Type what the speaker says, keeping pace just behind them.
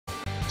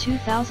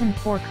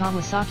2004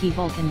 Kawasaki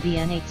Vulcan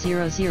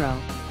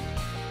VN800.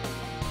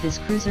 This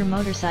cruiser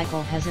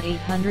motorcycle has a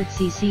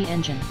 800cc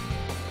engine.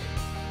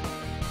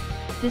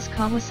 This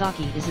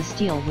Kawasaki is a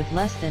steal with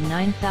less than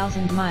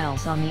 9,000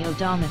 miles on the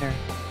odometer.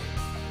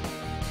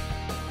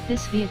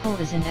 This vehicle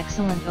is in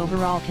excellent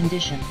overall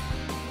condition.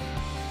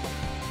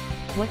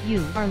 What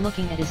you are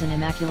looking at is an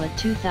immaculate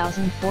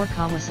 2004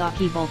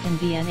 Kawasaki Vulcan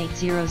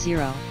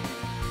VN800.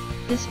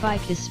 This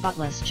bike is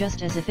spotless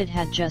just as if it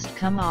had just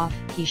come off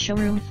the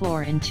showroom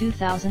floor in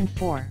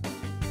 2004.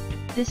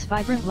 This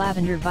vibrant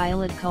lavender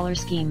violet color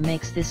scheme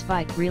makes this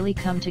bike really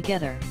come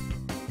together.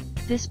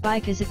 This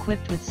bike is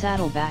equipped with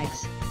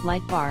saddlebags,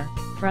 light bar,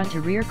 front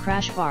to rear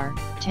crash bar,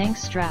 tank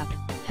strap,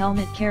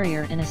 helmet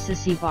carrier and a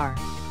sissy bar.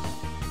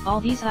 All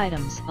these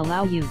items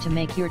allow you to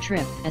make your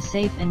trip as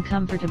safe and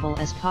comfortable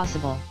as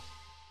possible.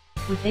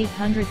 With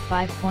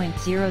 805.00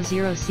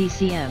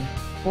 ccm,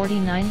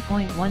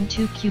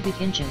 49.12 cubic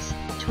inches,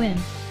 twin,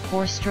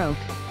 4-stroke,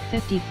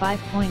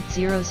 55.00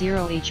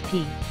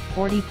 HP,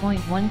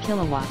 40.1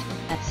 kilowatt,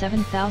 at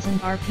 7,000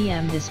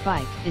 RPM this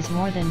bike is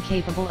more than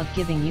capable of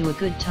giving you a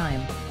good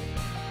time.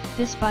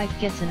 This bike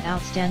gets an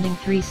outstanding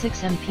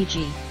 3.6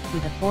 mpg,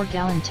 with a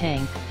 4-gallon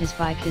tank. This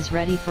bike is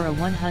ready for a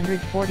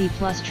 140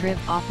 plus trip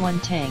off one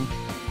tank.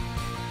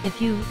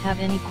 If you have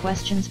any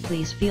questions,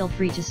 please feel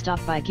free to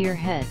stop by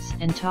Gearheads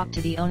and talk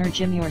to the owner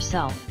Jim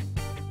yourself.